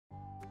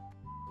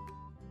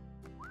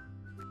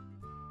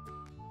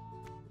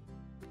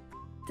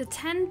The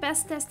 10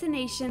 best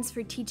destinations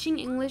for teaching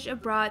English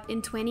abroad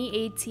in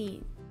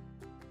 2018.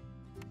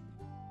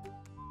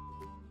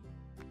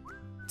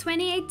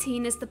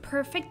 2018 is the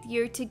perfect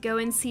year to go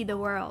and see the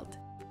world.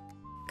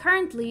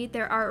 Currently,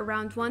 there are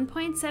around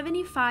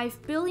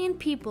 1.75 billion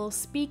people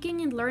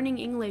speaking and learning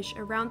English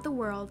around the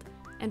world,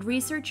 and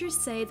researchers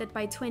say that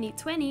by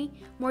 2020,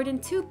 more than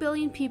 2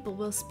 billion people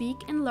will speak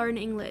and learn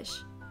English.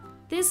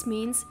 This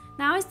means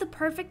now is the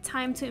perfect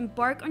time to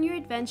embark on your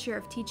adventure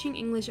of teaching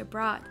English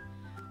abroad.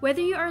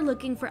 Whether you are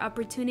looking for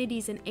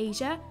opportunities in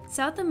Asia,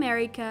 South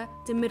America,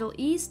 the Middle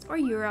East, or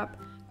Europe,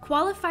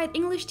 qualified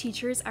English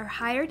teachers are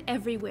hired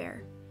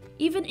everywhere.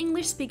 Even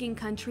English-speaking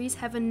countries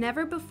have a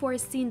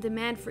never-before-seen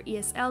demand for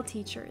ESL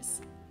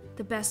teachers.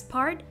 The best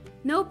part?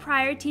 No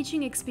prior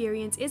teaching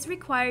experience is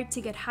required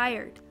to get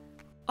hired.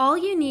 All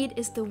you need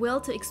is the will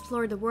to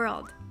explore the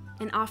world,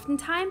 and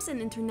oftentimes an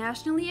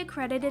internationally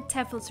accredited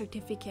TEFL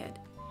certificate.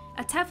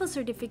 A TEFL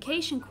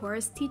certification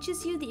course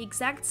teaches you the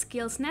exact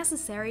skills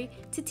necessary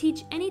to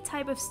teach any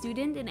type of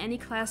student in any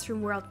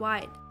classroom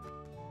worldwide.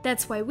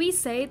 That's why we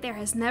say there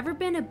has never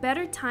been a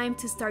better time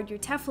to start your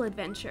TEFL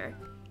adventure.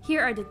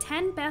 Here are the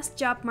 10 best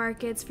job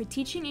markets for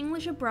teaching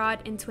English abroad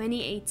in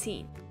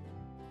 2018.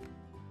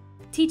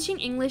 Teaching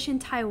English in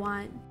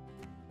Taiwan.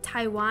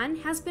 Taiwan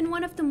has been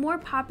one of the more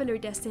popular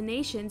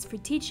destinations for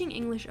teaching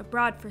English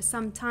abroad for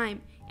some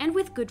time, and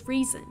with good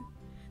reason.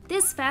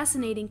 This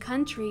fascinating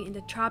country in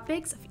the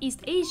tropics of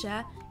East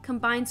Asia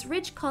combines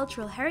rich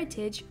cultural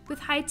heritage with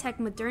high-tech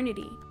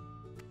modernity.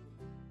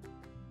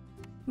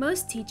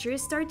 Most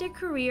teachers start their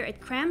career at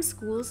cram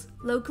schools,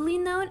 locally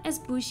known as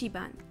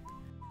bushiban.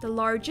 The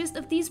largest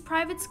of these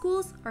private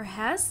schools are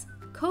Hess,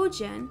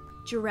 Kojen,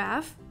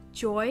 Giraffe,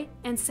 Joy,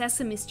 and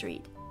Sesame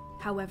Street.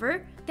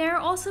 However, there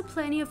are also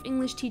plenty of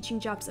English teaching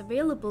jobs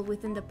available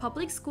within the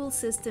public school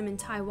system in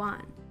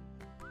Taiwan.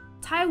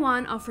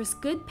 Taiwan offers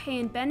good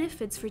pay and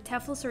benefits for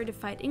TEFL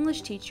certified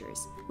English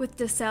teachers, with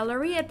the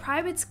salary at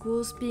private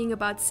schools being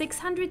about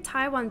 600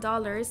 Taiwan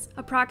dollars,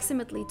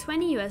 approximately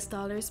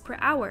 $20 per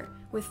hour,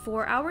 with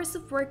 4 hours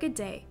of work a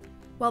day,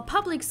 while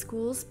public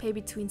schools pay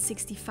between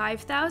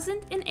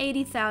 65,000 and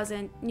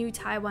 80,000 new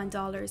Taiwan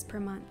dollars per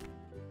month.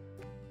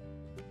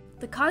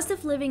 The cost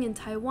of living in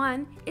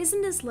Taiwan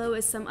isn't as low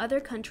as some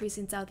other countries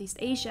in Southeast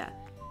Asia,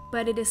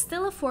 but it is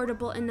still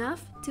affordable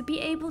enough to be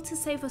able to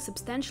save a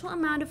substantial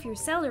amount of your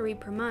salary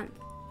per month.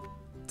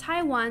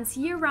 Taiwan's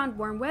year-round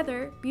warm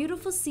weather,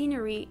 beautiful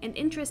scenery, and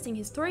interesting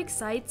historic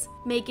sites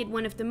make it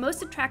one of the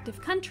most attractive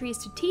countries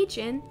to teach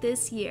in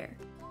this year.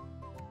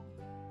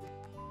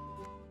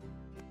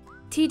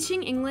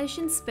 Teaching English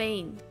in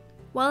Spain.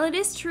 While it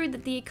is true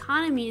that the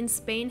economy in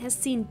Spain has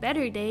seen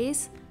better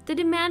days, the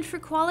demand for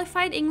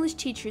qualified English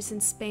teachers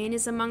in Spain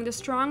is among the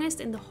strongest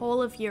in the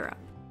whole of Europe.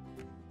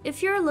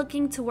 If you're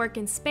looking to work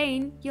in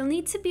Spain, you'll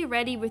need to be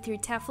ready with your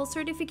TEFL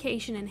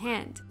certification in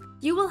hand.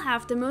 You will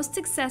have the most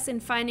success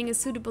in finding a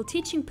suitable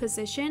teaching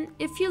position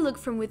if you look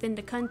from within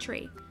the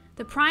country.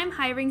 The prime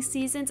hiring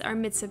seasons are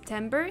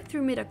mid-September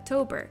through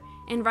mid-October,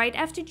 and right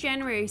after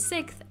January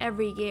 6th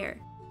every year.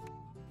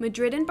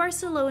 Madrid and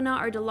Barcelona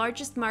are the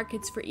largest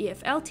markets for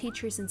EFL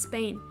teachers in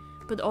Spain,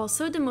 but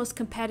also the most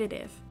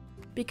competitive.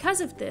 Because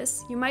of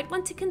this, you might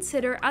want to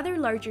consider other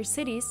larger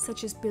cities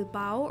such as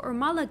Bilbao or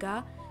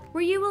Malaga,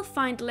 where you will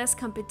find less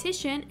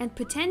competition and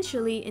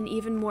potentially an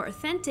even more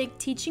authentic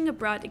teaching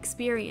abroad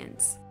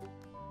experience.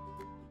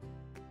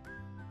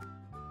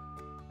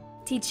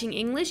 Teaching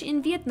English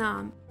in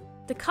Vietnam.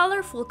 The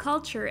colorful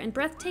culture and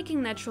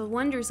breathtaking natural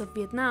wonders of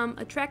Vietnam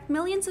attract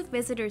millions of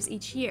visitors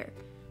each year.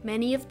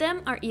 Many of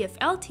them are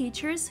EFL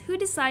teachers who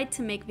decide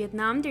to make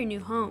Vietnam their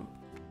new home.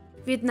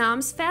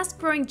 Vietnam's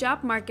fast-growing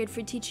job market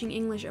for teaching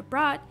English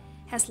abroad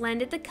has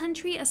landed the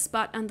country a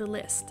spot on the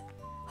list.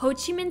 Ho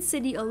Chi Minh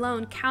City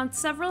alone counts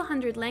several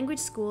hundred language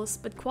schools,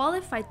 but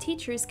qualified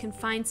teachers can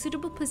find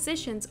suitable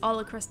positions all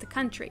across the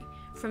country,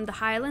 from the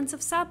highlands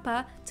of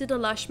Sapa to the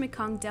lush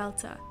Mekong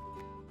Delta.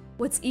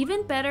 What's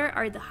even better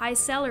are the high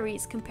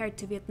salaries compared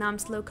to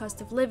Vietnam's low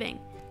cost of living.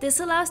 This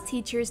allows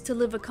teachers to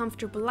live a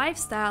comfortable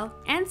lifestyle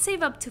and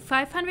save up to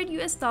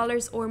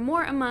 $500 or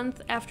more a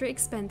month after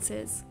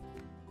expenses.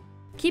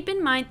 Keep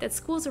in mind that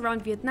schools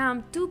around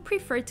Vietnam do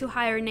prefer to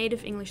hire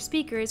native English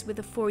speakers with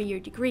a 4-year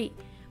degree,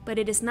 but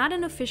it is not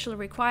an official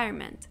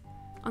requirement.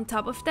 On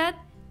top of that,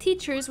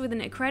 teachers with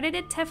an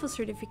accredited TEFL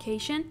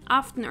certification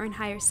often earn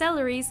higher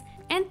salaries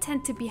and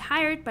tend to be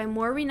hired by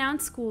more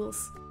renowned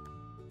schools.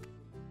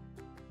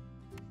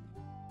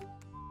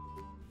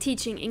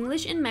 Teaching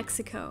English in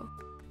Mexico.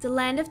 The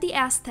land of the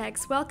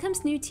Aztecs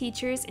welcomes new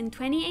teachers in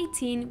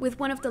 2018 with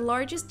one of the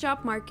largest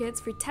job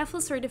markets for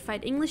TEFL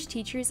certified English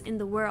teachers in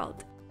the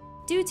world.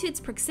 Due to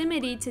its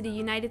proximity to the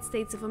United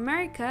States of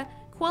America,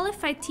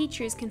 qualified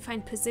teachers can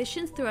find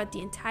positions throughout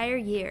the entire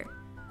year.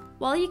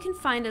 While you can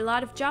find a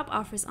lot of job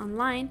offers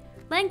online,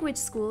 language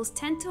schools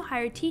tend to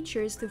hire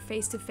teachers through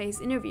face-to-face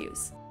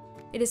interviews.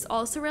 It is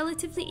also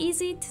relatively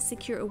easy to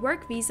secure a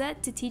work visa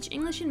to teach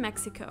English in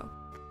Mexico.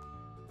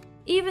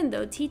 Even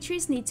though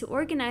teachers need to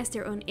organize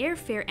their own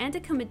airfare and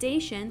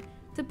accommodation,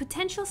 the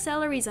potential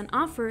salaries on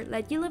offer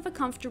let you live a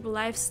comfortable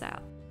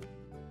lifestyle.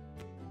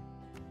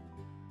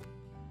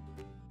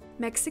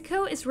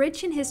 Mexico is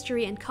rich in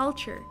history and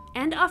culture,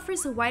 and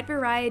offers a wide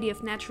variety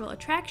of natural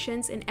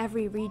attractions in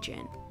every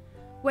region.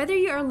 Whether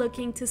you are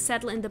looking to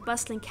settle in the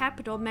bustling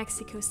capital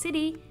Mexico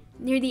City,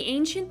 near the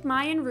ancient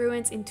Mayan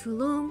ruins in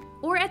Tulum,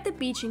 or at the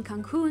beach in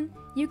Cancun,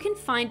 you can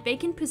find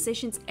vacant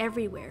positions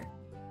everywhere.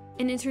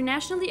 An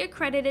internationally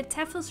accredited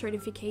TEFL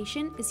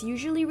certification is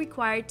usually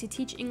required to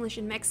teach English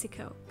in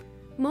Mexico.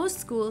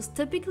 Most schools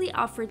typically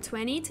offer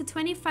 20 to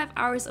 25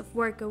 hours of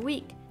work a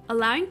week,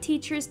 allowing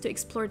teachers to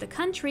explore the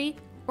country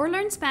or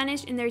learn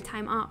Spanish in their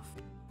time off.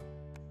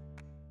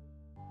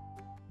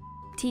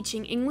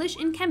 Teaching English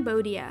in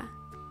Cambodia.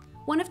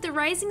 One of the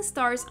rising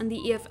stars on the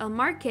EFL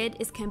market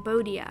is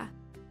Cambodia.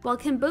 While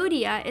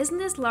Cambodia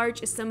isn't as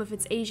large as some of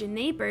its Asian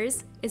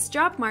neighbors, its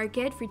job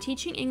market for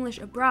teaching English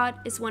abroad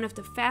is one of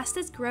the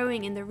fastest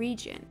growing in the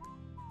region.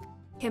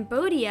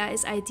 Cambodia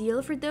is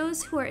ideal for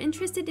those who are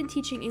interested in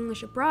teaching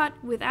English abroad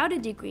without a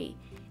degree,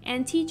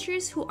 and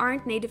teachers who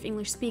aren't native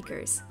English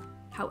speakers.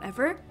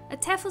 However, a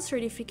TEFL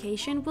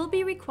certification will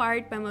be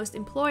required by most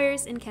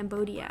employers in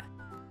Cambodia.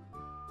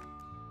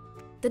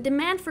 The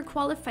demand for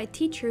qualified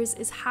teachers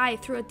is high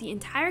throughout the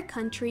entire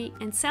country,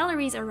 and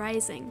salaries are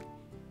rising.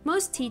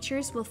 Most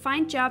teachers will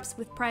find jobs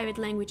with private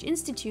language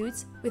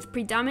institutes with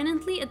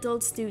predominantly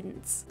adult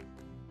students.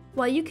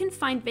 While you can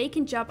find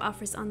vacant job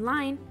offers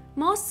online,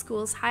 most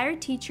schools hire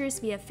teachers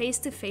via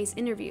face-to-face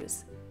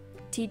interviews.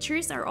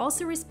 Teachers are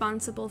also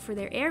responsible for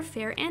their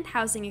airfare and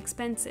housing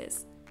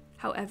expenses.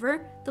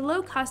 However, the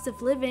low cost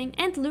of living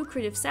and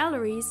lucrative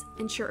salaries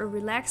ensure a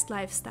relaxed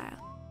lifestyle.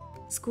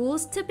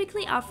 Schools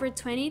typically offer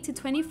 20 to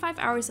 25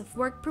 hours of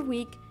work per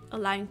week,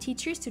 allowing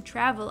teachers to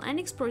travel and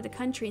explore the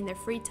country in their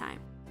free time.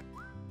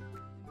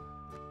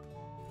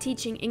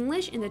 Teaching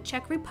English in the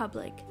Czech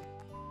Republic.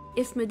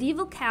 If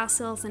medieval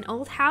castles and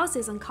old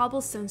houses on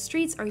cobblestone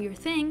streets are your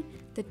thing,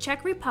 the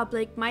Czech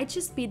Republic might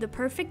just be the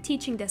perfect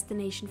teaching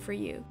destination for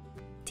you.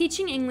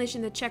 Teaching English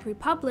in the Czech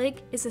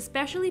Republic is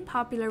especially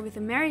popular with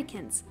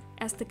Americans,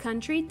 as the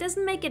country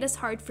doesn't make it as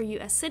hard for you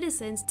as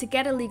citizens to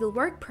get a legal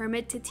work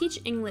permit to teach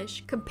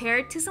English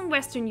compared to some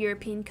Western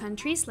European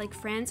countries like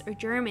France or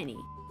Germany.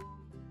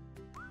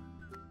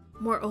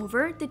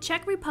 Moreover, the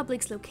Czech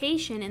Republic's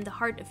location in the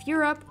heart of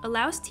Europe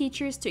allows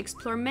teachers to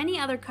explore many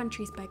other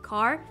countries by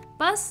car,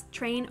 bus,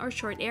 train, or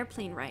short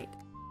airplane ride.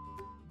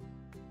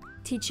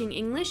 Teaching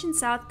English in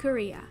South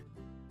Korea.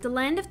 The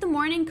land of the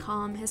morning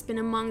calm has been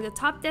among the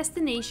top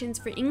destinations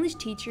for English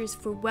teachers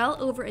for well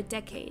over a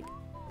decade.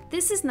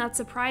 This is not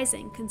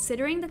surprising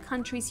considering the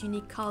country's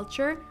unique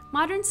culture,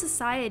 modern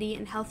society,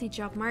 and healthy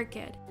job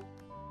market.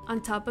 On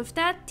top of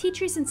that,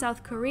 teachers in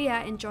South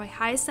Korea enjoy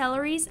high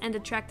salaries and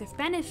attractive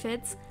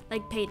benefits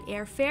like paid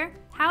airfare,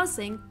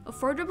 housing,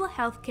 affordable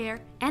healthcare,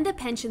 and a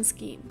pension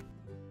scheme.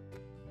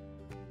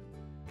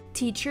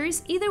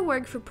 Teachers either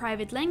work for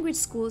private language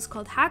schools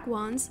called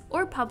hagwons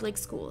or public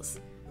schools.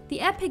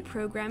 The EPIC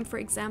program, for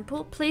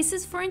example,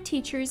 places foreign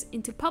teachers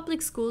into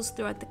public schools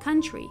throughout the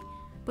country,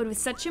 but with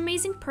such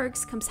amazing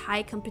perks comes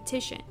high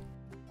competition.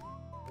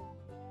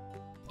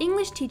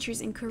 English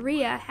teachers in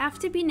Korea have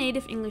to be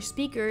native English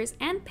speakers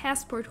and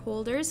passport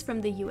holders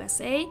from the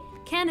USA,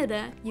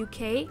 Canada,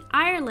 UK,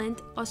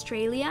 Ireland,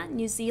 Australia,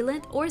 New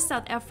Zealand, or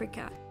South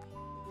Africa.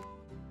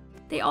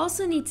 They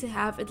also need to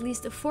have at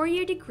least a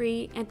 4-year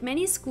degree, and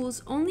many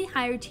schools only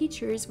hire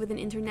teachers with an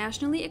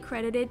internationally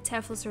accredited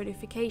TEFL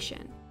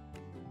certification.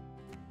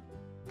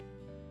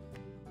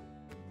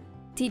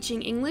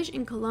 Teaching English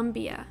in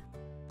Colombia.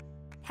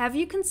 Have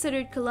you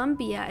considered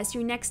Colombia as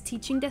your next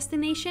teaching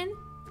destination?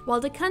 While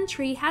the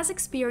country has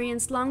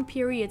experienced long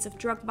periods of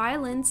drug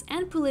violence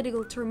and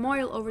political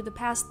turmoil over the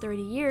past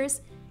 30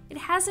 years, it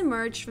has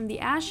emerged from the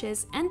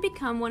ashes and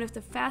become one of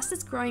the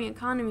fastest growing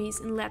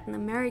economies in Latin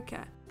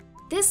America.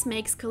 This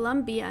makes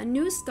Colombia a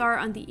new star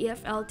on the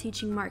EFL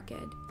teaching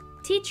market.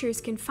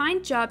 Teachers can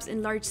find jobs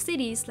in large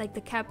cities like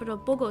the capital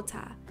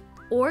Bogota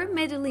or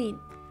Medellin,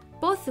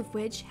 both of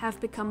which have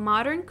become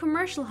modern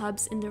commercial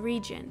hubs in the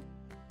region.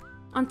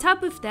 On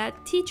top of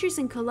that, teachers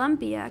in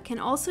Colombia can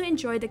also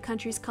enjoy the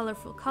country's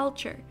colorful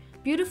culture,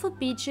 beautiful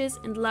beaches,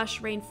 and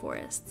lush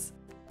rainforests.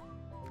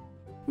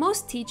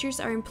 Most teachers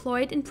are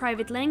employed in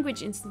private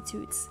language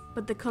institutes,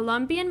 but the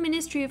Colombian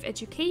Ministry of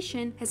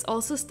Education has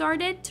also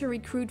started to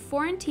recruit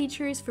foreign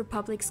teachers for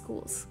public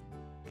schools.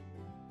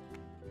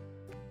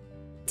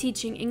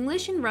 Teaching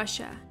English in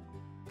Russia.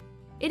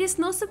 It is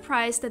no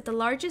surprise that the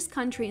largest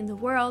country in the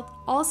world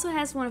also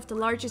has one of the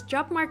largest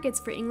job markets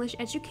for English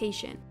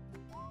education.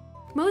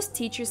 Most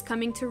teachers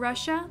coming to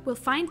Russia will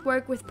find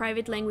work with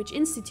private language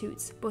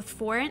institutes, both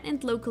foreign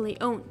and locally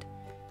owned.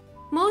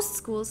 Most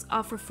schools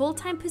offer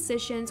full-time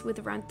positions with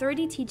around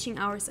 30 teaching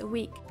hours a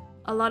week.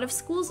 A lot of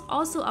schools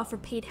also offer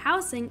paid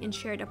housing and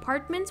shared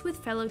apartments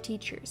with fellow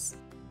teachers.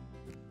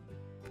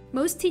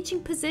 Most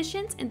teaching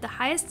positions and the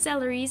highest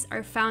salaries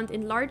are found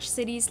in large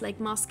cities like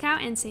Moscow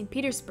and St.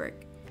 Petersburg,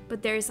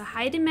 but there is a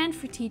high demand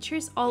for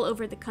teachers all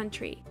over the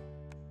country.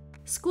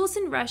 Schools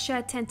in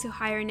Russia tend to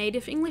hire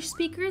native English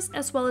speakers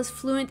as well as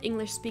fluent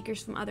English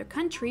speakers from other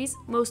countries,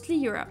 mostly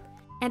Europe,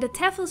 and a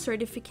TEFL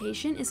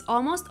certification is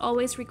almost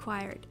always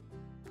required.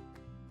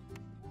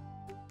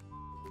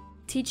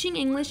 teaching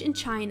English in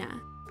China.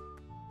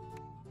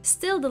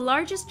 Still the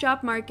largest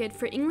job market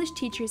for English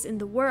teachers in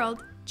the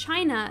world,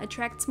 China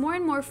attracts more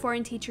and more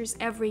foreign teachers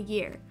every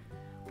year.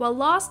 While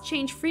laws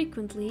change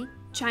frequently,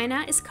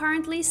 China is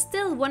currently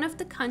still one of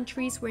the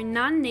countries where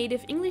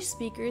non-native English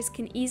speakers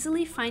can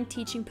easily find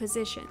teaching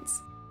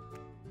positions.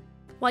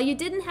 While you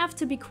didn't have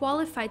to be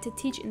qualified to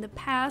teach in the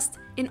past,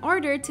 in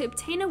order to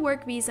obtain a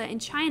work visa in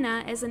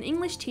China as an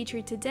English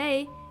teacher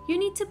today, you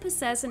need to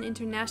possess an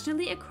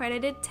internationally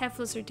accredited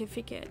TEFL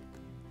certificate.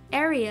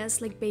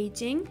 Areas like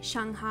Beijing,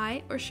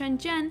 Shanghai, or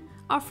Shenzhen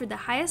offer the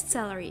highest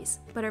salaries,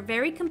 but are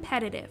very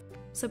competitive,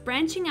 so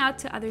branching out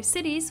to other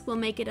cities will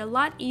make it a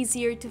lot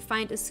easier to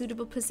find a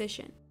suitable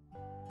position.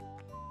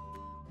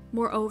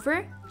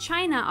 Moreover,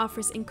 China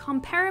offers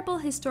incomparable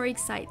historic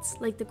sites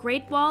like the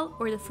Great Wall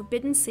or the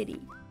Forbidden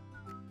City.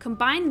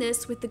 Combine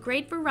this with the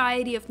great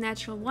variety of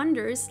natural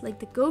wonders like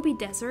the Gobi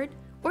Desert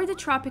or the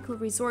tropical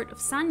resort of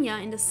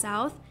Sanya in the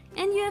south,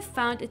 and you have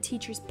found a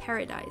teacher's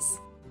paradise.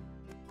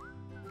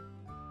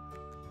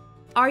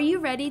 Are you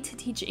ready to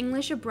teach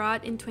English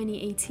abroad in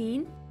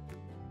 2018?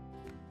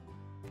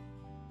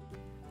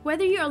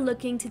 Whether you are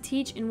looking to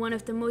teach in one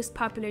of the most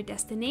popular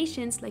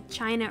destinations like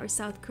China or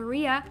South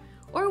Korea,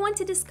 or want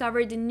to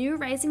discover the new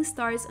rising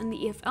stars on the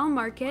EFL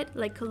market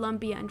like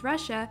Colombia and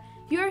Russia,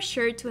 you are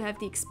sure to have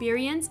the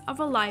experience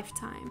of a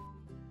lifetime.